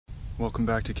Welcome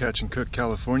back to Catch and Cook,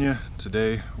 California.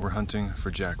 Today we're hunting for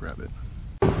jackrabbit.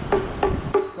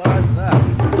 Side left.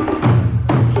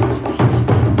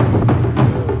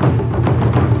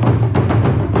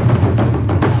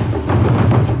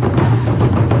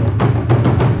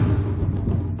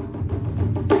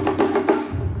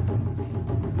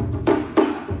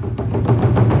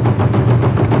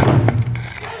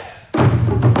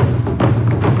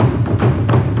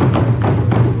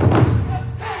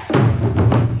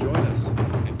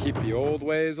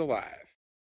 Ways alive.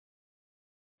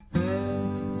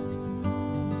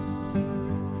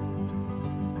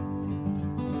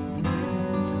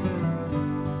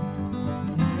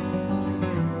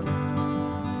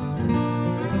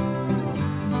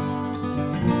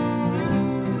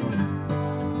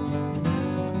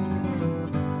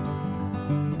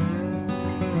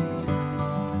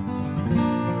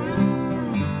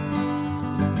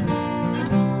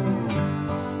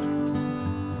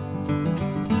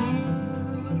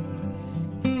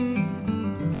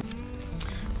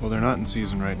 Well, they're not in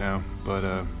season right now, but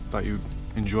thought you'd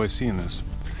enjoy seeing this.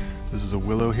 This is a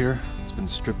willow here. It's been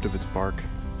stripped of its bark.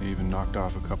 They even knocked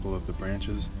off a couple of the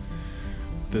branches.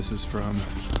 This is from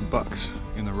bucks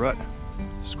in the rut,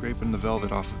 scraping the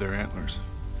velvet off of their antlers.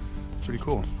 Pretty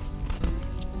cool.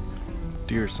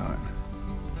 Deer sign.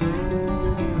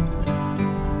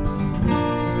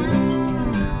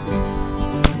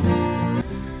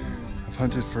 I've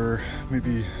hunted for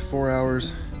maybe 4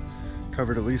 hours,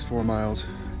 covered at least 4 miles.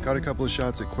 Got a couple of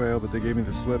shots at quail, but they gave me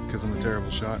the slip because I'm a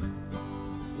terrible shot.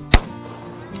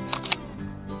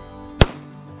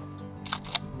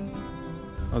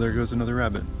 Oh, there goes another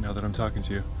rabbit now that I'm talking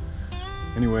to you.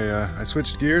 Anyway, I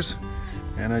switched gears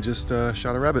and I just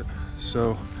shot a rabbit.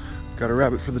 So, got a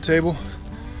rabbit for the table,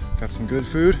 got some good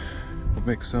food. We'll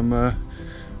make some, I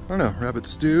don't know, rabbit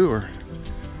stew or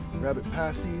rabbit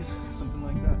pasties, something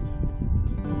like that.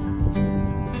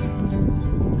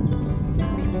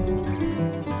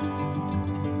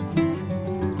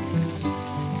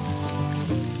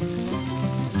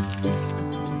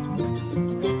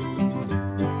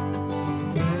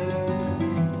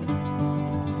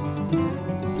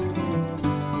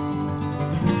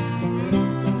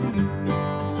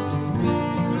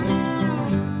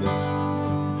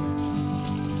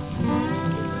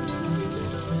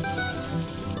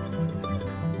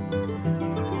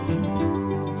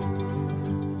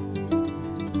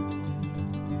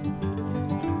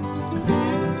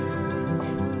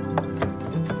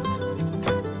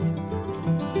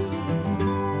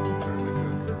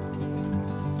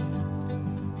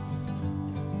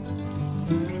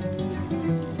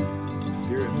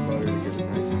 Sear it in butter to get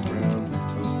it nice and brown,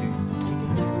 toasty.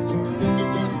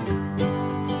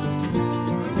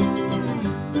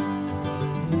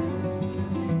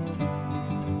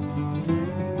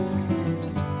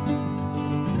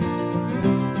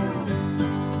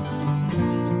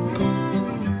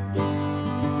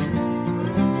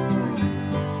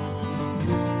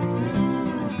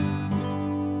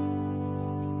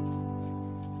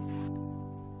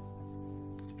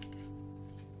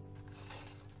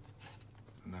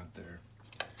 There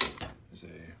is a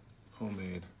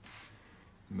homemade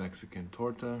Mexican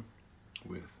torta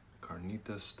with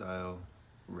carnitas-style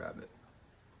rabbit.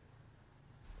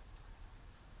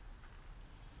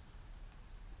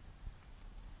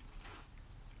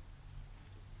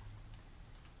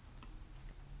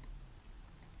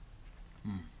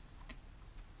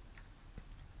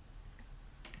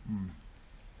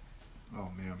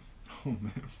 Oh man, oh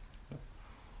man.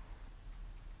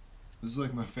 This is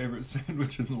like my favorite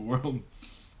sandwich in the world.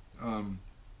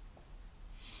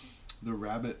 The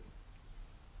rabbit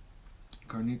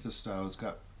carnitas style, it's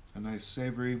got a nice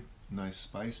savory, nice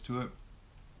spice to it,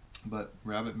 but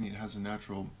rabbit meat has a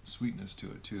natural sweetness to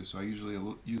it too, so I usually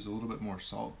use a little bit more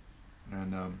salt,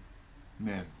 and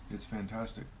man, it's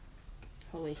fantastic.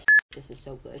 Holy shit, this is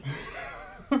so good.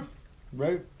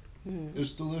 Right?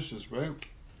 It's delicious, right?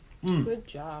 Good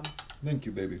job. Thank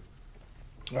you, baby.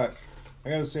 Alright, I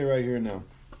gotta say right here now,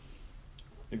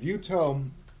 if you tell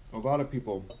a lot of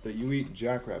people that you eat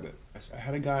jackrabbit, I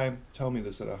had a guy tell me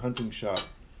this at a hunting shop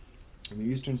in the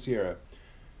Eastern Sierra,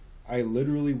 I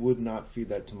literally would not feed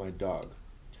that to my dog.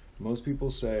 Most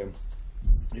people say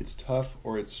it's tough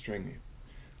or it's stringy.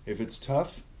 If it's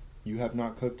tough, you have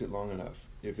not cooked it long enough.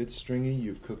 If it's stringy,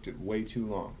 you've cooked it way too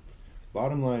long.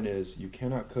 Bottom line is, you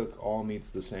cannot cook all meats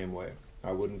the same way.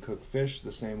 I wouldn't cook fish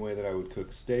the same way that I would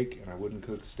cook steak, and I wouldn't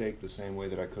cook steak the same way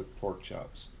that I cook pork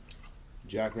chops.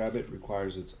 Jackrabbit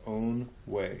requires its own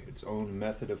way, its own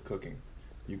method of cooking.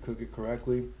 You cook it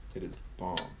correctly, it is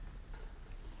bomb.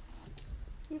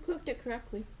 You cooked it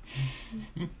correctly.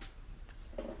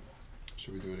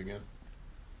 Should we do it again?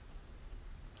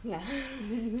 Yeah.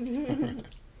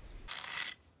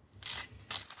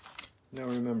 Now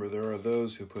remember, there are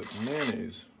those who put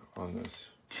mayonnaise on this,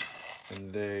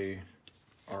 and they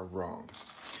are wrong.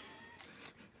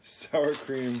 Sour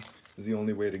cream is the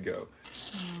only way to go.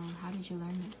 How did you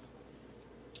learn this?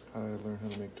 How did I learn how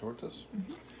to make tortas?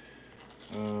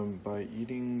 By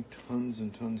eating tons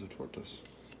and tons of tortas.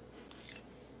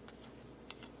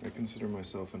 I consider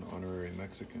myself an honorary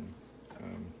Mexican.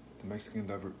 The Mexican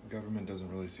government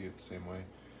doesn't really see it the same way,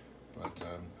 but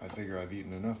I figure I've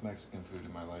eaten enough Mexican food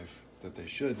in my life that they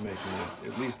should make me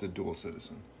at least a dual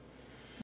citizen.